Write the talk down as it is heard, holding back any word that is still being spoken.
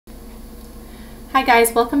Hi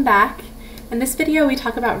guys, welcome back. In this video we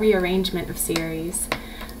talk about rearrangement of series.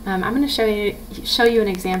 I'm going to show you an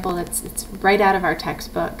example it's right out of our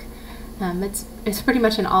textbook. It's pretty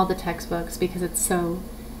much in all the textbooks because it's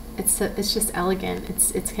just elegant.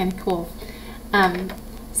 It's kind of cool.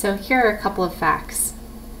 So here are a couple of facts,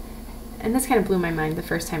 and this kind of blew my mind the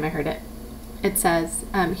first time I heard it. It says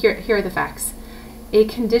here are the facts. A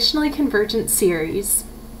conditionally convergent series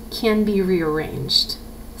can be rearranged.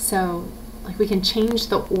 So like we can change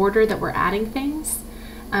the order that we're adding things,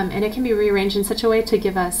 and it can be rearranged in such a way to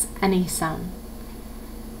give us any sum.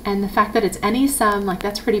 And the fact that it's any sum, like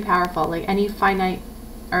that's pretty powerful. Like any finite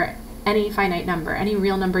number, any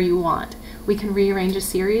real number you want, we can rearrange a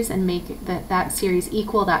series and make that series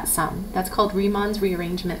equal that sum. That's called Riemann's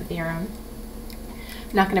rearrangement theorem.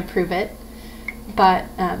 I'm not going to prove it, but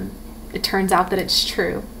it turns out that it's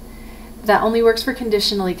true. That only works for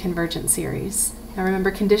conditionally convergent series. Now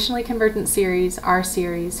remember, conditionally convergent series are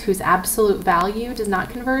series whose absolute value does not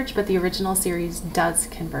converge, but the original series does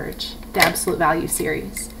converge, the absolute value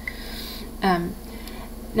series. Now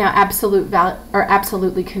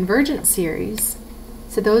absolutely convergent series,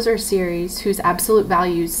 so those are series whose absolute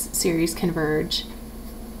values series converge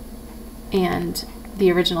and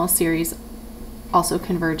the original series also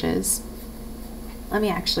converges. Let me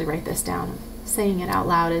actually write this down. Saying it out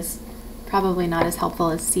loud is probably not as helpful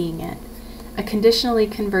as seeing it. A conditionally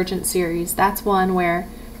convergent series, that's one where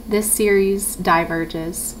this series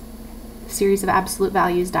diverges, the series of absolute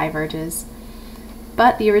values diverges,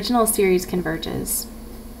 but the original series converges.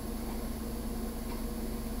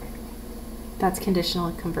 That's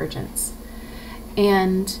conditional convergence.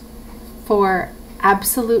 And for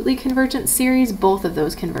absolutely convergent series, both of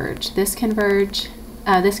those converge. This converges,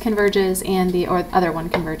 and the other one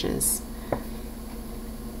converges.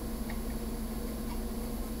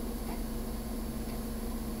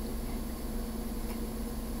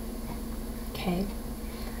 Okay.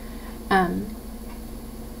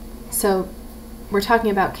 So we're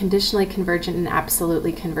talking about conditionally convergent and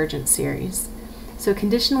absolutely convergent series. So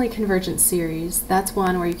conditionally convergent series, that's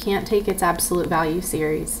one where you can't take its absolute value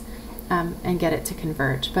series and get it to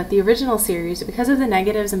converge. But the original series, because of the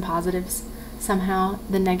negatives and positives, somehow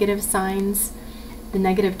the negative signs, the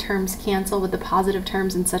negative terms cancel with the positive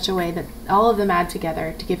terms in such a way that all of them add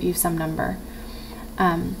together to give you some number.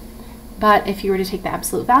 But if you were to take the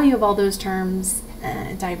absolute value of all those terms,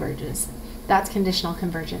 it diverges. That's conditional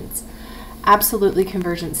convergence. Absolutely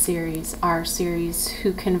convergent series are series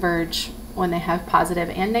who converge when they have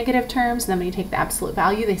positive and negative terms, and then when you take the absolute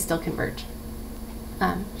value, they still converge.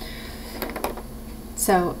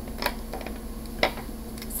 So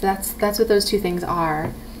that's what those two things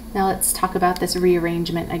are. Now let's talk about this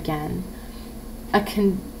rearrangement again. A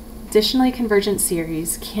conditionally convergent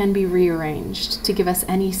series can be rearranged to give us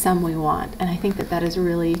any sum we want, and I think that is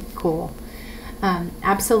really cool.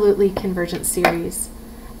 Absolutely convergent series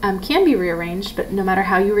can be rearranged, but no matter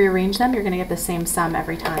how you rearrange them, you're going to get the same sum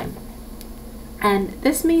every time. And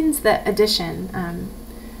this means that addition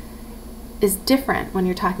is different when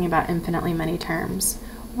you're talking about infinitely many terms.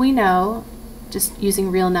 We know, just using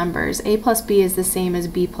real numbers, a plus b is the same as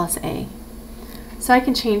b plus a. So I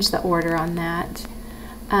can change the order on that.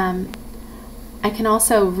 I can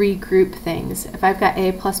also regroup things. If I've got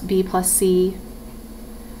a plus b plus c,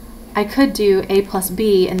 I could do a plus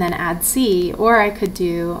b and then add c, or I could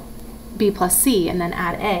do b plus c and then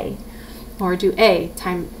add a, or do a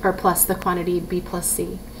plus the quantity b plus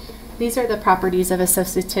c. These are the properties of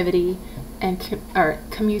associativity and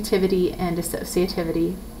commutativity and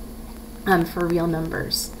associativity for real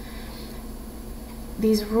numbers.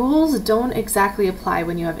 These rules don't exactly apply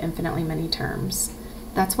when you have infinitely many terms.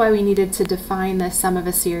 That's why we needed to define the sum of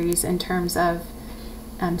a series in terms of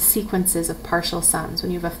sequences of partial sums.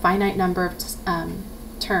 When you have a finite number of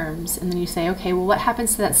terms, and then you say, okay, well, what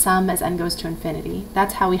happens to that sum as n goes to infinity?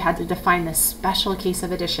 That's how we had to define this special case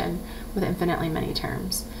of addition with infinitely many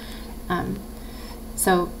terms.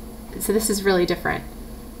 So this is really different.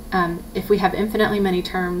 If we have infinitely many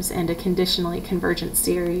terms and a conditionally convergent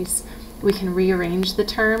series, we can rearrange the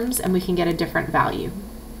terms and we can get a different value.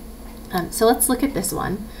 So let's look at this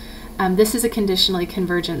one. This is a conditionally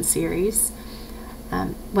convergent series.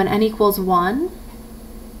 When n equals 1,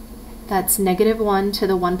 that's negative 1 to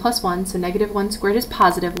the 1 plus 1, so negative 1 squared is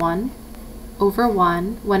positive 1 over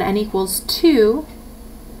 1. When n equals 2,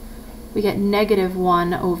 we get negative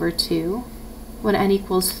 1 over 2. When n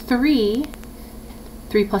equals 3,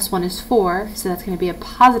 3 plus 1 is 4, so that's going to be a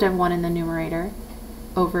positive 1 in the numerator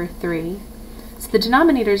over 3. So the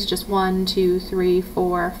denominator is just 1, 2, 3,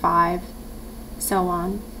 4, 5, so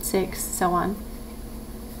on, 6, so on.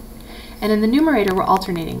 And in the numerator, we're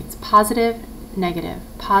alternating. It's positive negative,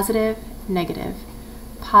 positive, negative,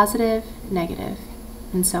 positive, negative,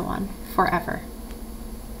 and so on, forever.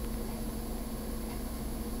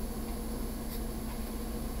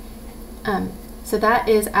 So that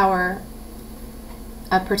is a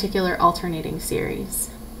particular alternating series.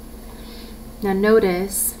 Now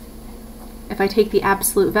notice, if I take the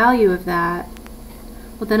absolute value of that,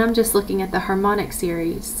 well then I'm just looking at the harmonic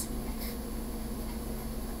series.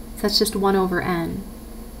 So that's just 1 over n.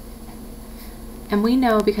 And we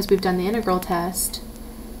know, because we've done the integral test,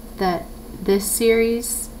 that this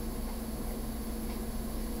series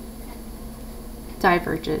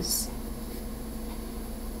diverges.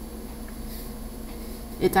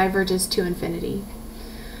 It diverges to infinity.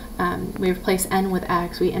 We replace n with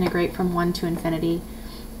x, we integrate from 1 to infinity.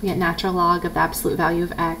 We get natural log of the absolute value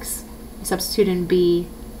of x. We substitute in b,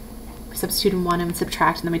 we substitute in 1 and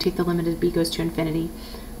subtract, and then we take the limit as b goes to infinity.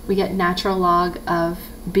 We get natural log of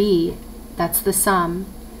b, that's the sum,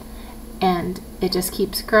 and it just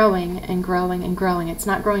keeps growing and growing and growing. It's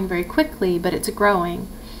not growing very quickly, but it's growing.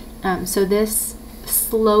 So this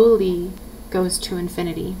slowly goes to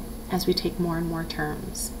infinity as we take more and more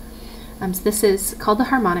terms. So this is called the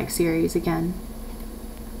harmonic series again.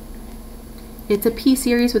 It's a p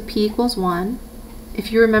series with p equals 1.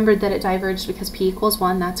 If you remembered that it diverged because p equals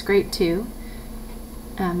 1, that's great too.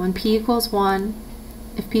 When p equals 1,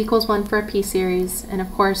 if p equals 1 for a p series, and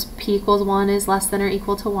of course p equals 1 is less than or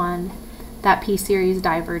equal to 1, that p series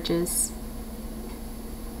diverges.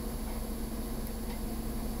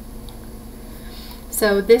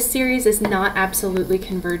 So this series is not absolutely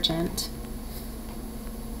convergent.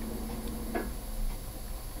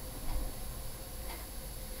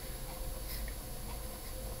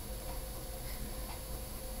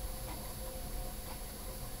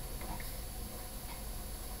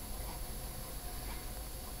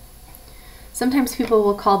 Sometimes people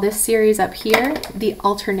will call this series up here the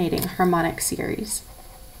alternating harmonic series.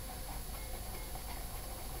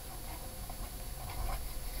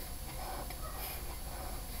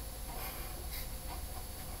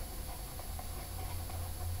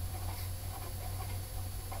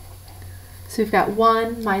 So we've got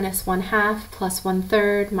 1 minus 1/2 plus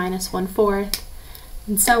 1/3 minus 1/4,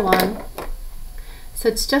 and so on. So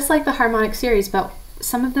it's just like the harmonic series, but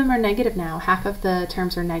some of them are negative now. Half of the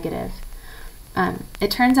terms are negative. It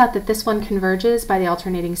turns out that this one converges by the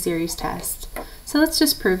alternating series test. So let's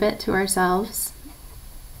just prove it to ourselves.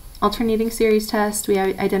 Alternating series test, we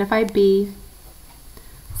identify b.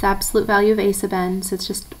 It's the absolute value of a sub n, so it's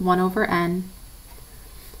just 1 over n.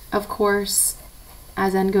 Of course,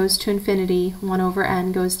 as n goes to infinity, 1 over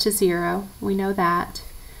n goes to 0. We know that.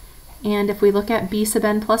 And if we look at b sub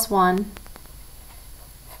n plus 1,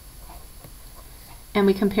 and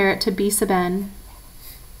we compare it to b sub n,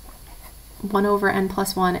 1 over n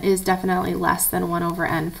plus 1 is definitely less than 1 over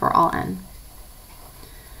n for all n.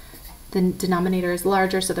 The denominator is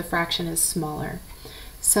larger, so the fraction is smaller.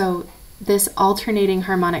 So this alternating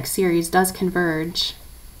harmonic series does converge.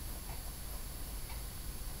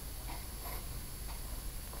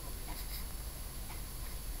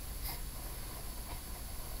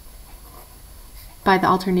 By the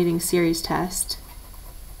alternating series test.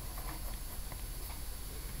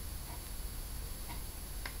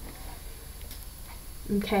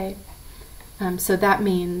 Okay, so that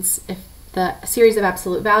means if the series of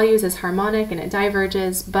absolute values is harmonic and it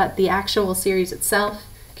diverges, but the actual series itself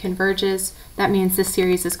converges, that means this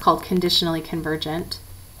series is called conditionally convergent.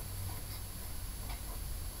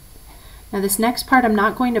 Now this next part I'm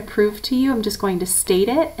not going to prove to you, I'm just going to state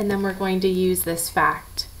it, and then we're going to use this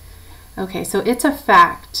fact. Okay, so it's a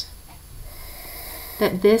fact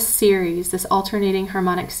that this series, this alternating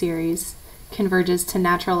harmonic series, converges to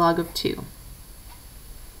natural log of 2.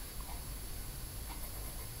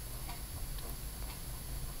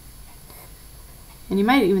 And you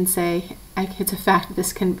might even say, it's a fact that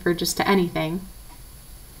this converges to anything,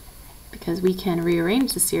 because we can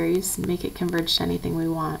rearrange the series and make it converge to anything we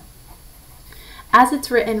want. As it's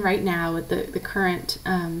written right now with the current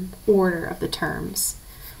order of the terms,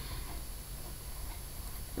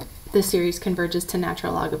 the series converges to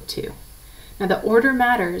natural log of 2. Now the order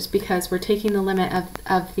matters because we're taking the limit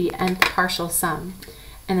of the nth partial sum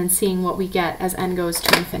and then seeing what we get as n goes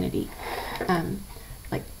to infinity.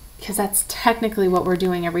 Because that's technically what we're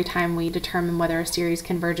doing every time we determine whether a series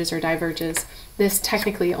converges or diverges. This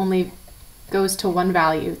technically only goes to one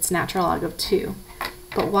value, it's natural log of 2.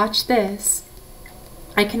 But watch this.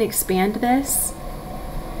 I can expand this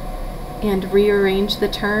and rearrange the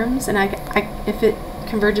terms, and if it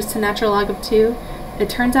converges to natural log of 2,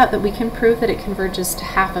 it turns out that we can prove that it converges to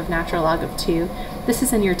half of natural log of 2. This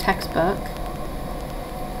is in your textbook.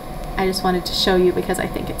 I just wanted to show you because I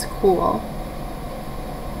think it's cool.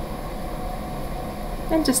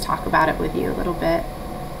 And just talk about it with you a little bit.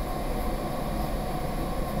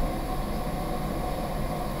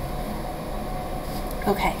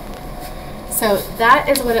 Okay, so that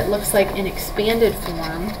is what it looks like in expanded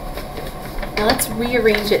form. Now let's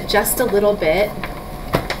rearrange it just a little bit.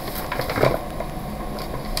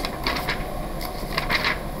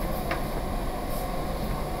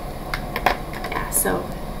 Yeah, so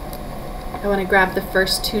I want to grab the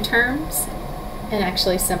first two terms and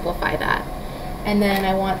actually simplify that. And then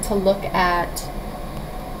I want to look at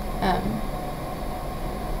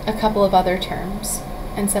a couple of other terms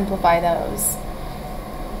and simplify those.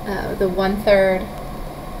 The 1/3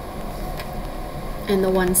 and the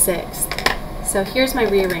 1/6. So here's my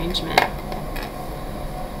rearrangement.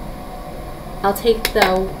 I'll take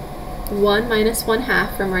the 1 minus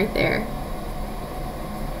 1/2 from right there.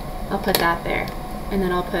 I'll put that there. And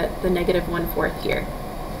then I'll put the negative 1/4 here.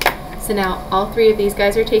 So now all three of these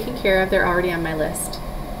guys are taken care of. They're already on my list.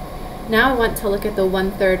 Now I want to look at the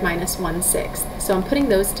 1/3 minus 1/6. So I'm putting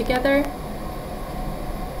those together.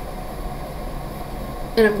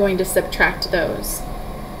 And I'm going to subtract those.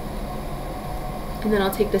 And then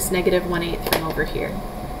I'll take this negative 1/8 from over here.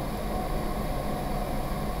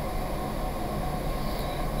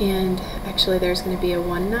 And actually there's going to be a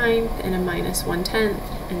 1/9 and a minus 1/10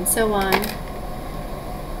 and so on.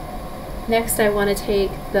 Next I want to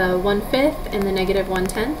take the 1/5 and the negative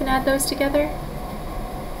 1/10 and add those together.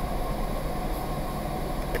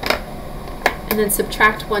 And then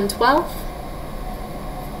subtract 1/12.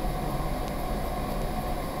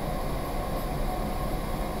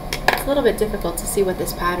 It's a little bit difficult to see what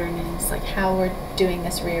this pattern is, like how we're doing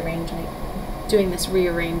this rearranging.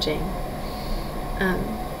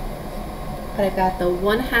 But I've got the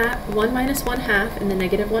 1 minus 1/2 and the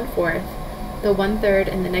negative 1/4, the 1/3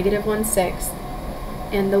 and the negative 1/6,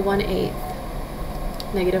 and the 1/8,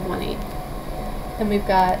 negative 1/8. Then we've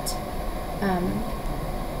got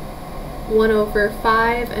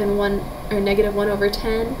 1/5 and negative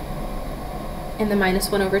 1/10, and the minus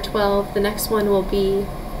 1/12. The next one will be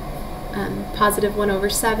positive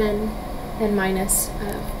 1/7 and minus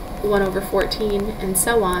 1/14 and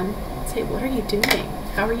so on. Say, what are you doing?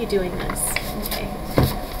 How are you doing this? Okay.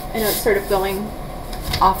 I know it's sort of going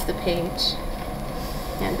off the page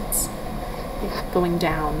and it's going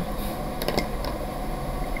down.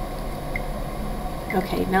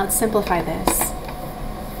 Okay, now let's simplify this.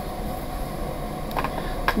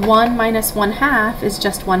 1 minus 1/2 is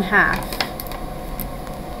just 1/2.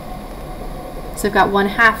 So I've got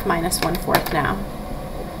 1/2 minus 1/4 now.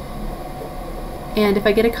 And if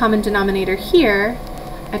I get a common denominator here,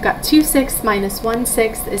 I've got 2/6 minus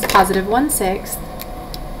 1/6 is positive 1/6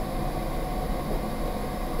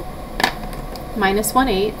 minus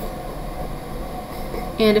 1/8.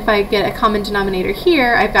 And if I get a common denominator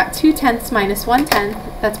here, I've got 2/10 minus 1/10,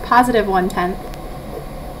 that's positive 1/10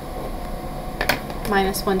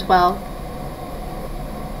 minus 1/12.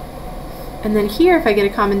 And then here, if I get a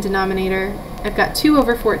common denominator, I've got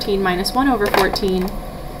 2/14 minus 1/14,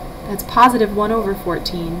 that's positive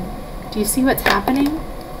 1/14. Do you see what's happening?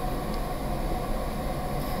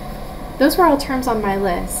 Those were all terms on my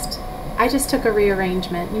list. I just took a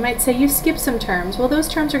rearrangement. You might say you skipped some terms. Well, those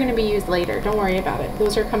terms are going to be used later. Don't worry about it.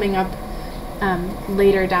 Those are coming up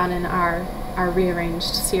later down in our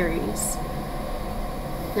rearranged series.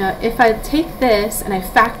 Now, if I take this and I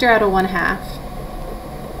factor out a 1/2,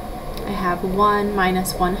 I have 1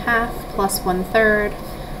 minus 1/2 plus 1/3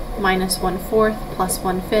 minus 1/4 plus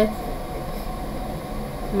 1/5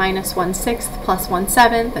 minus 1/6 plus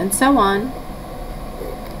 1/7 and so on.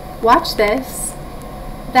 Watch this.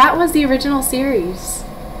 That was the original series.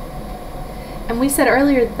 And we said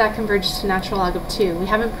earlier that that converged to natural log of 2. We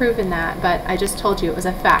haven't proven that, but I just told you it was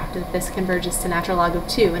a fact that this converges to natural log of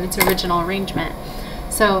 2 in its original arrangement.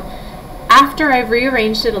 So after I've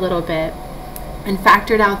rearranged it a little bit and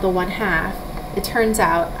factored out the 1/2, it turns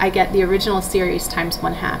out I get the original series times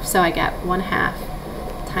 1/2. So I get 1/2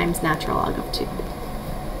 times natural log of 2.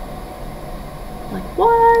 Like,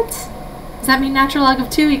 what? Does that mean natural log of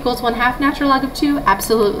 2 equals 1/2 natural log of 2?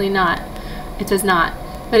 Absolutely not. It does not.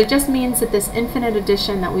 But it just means that this infinite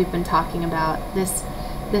addition that we've been talking about, this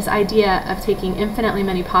idea of taking infinitely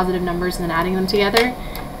many positive numbers and then adding them together,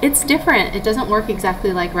 it's different. It doesn't work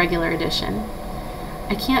exactly like regular addition.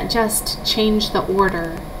 I can't just change the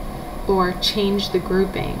order or change the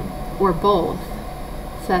grouping or both.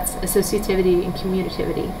 So that's associativity and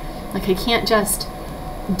commutativity. Like, I can't just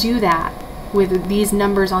do that with these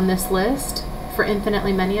numbers on this list for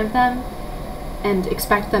infinitely many of them and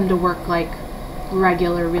expect them to work like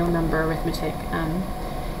regular real number arithmetic.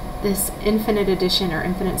 this infinite addition or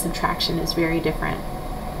infinite subtraction is very different.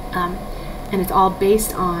 And it's all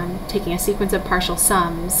based on taking a sequence of partial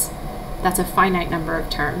sums that's a finite number of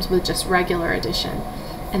terms with just regular addition,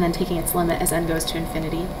 and then taking its limit as n goes to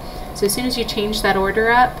infinity. So as soon as you change that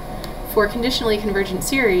order up, for conditionally convergent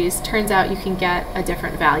series, turns out you can get a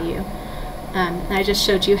different value. And I just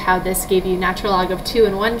showed you how this gave you natural log of 2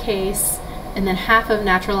 in one case, and then half of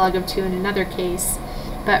natural log of 2 in another case.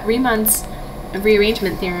 But Riemann's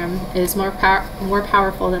rearrangement theorem is more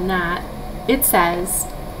powerful than that. It says,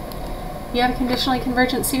 you have a conditionally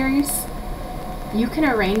convergent series, you can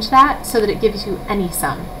arrange that so that it gives you any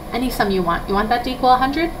sum you want. You want that to equal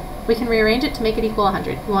 100? We can rearrange it to make it equal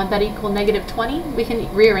 100. You want that to equal negative 20? We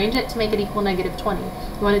can rearrange it to make it equal negative 20.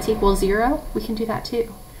 You want it to equal 0? We can do that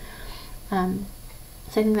too. So I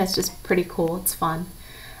think that's just pretty cool. It's fun.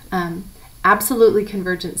 Absolutely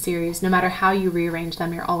convergent series, no matter how you rearrange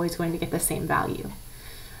them, you're always going to get the same value.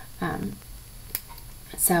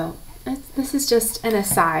 So this is just an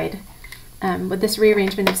aside. With this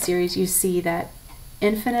rearrangement of series, you see that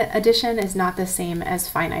infinite addition is not the same as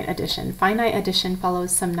finite addition. Finite addition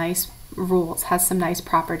follows some nice rules, has some nice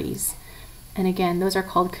properties. And again, those are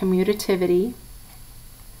called commutativity.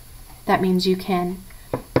 That means you can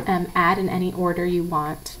add in any order you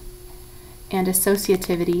want. And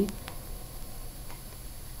associativity,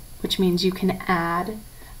 which means you can add,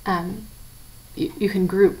 you can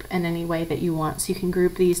group in any way that you want. So you can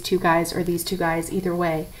group these two guys or these two guys, either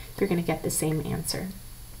way, you're going to get the same answer.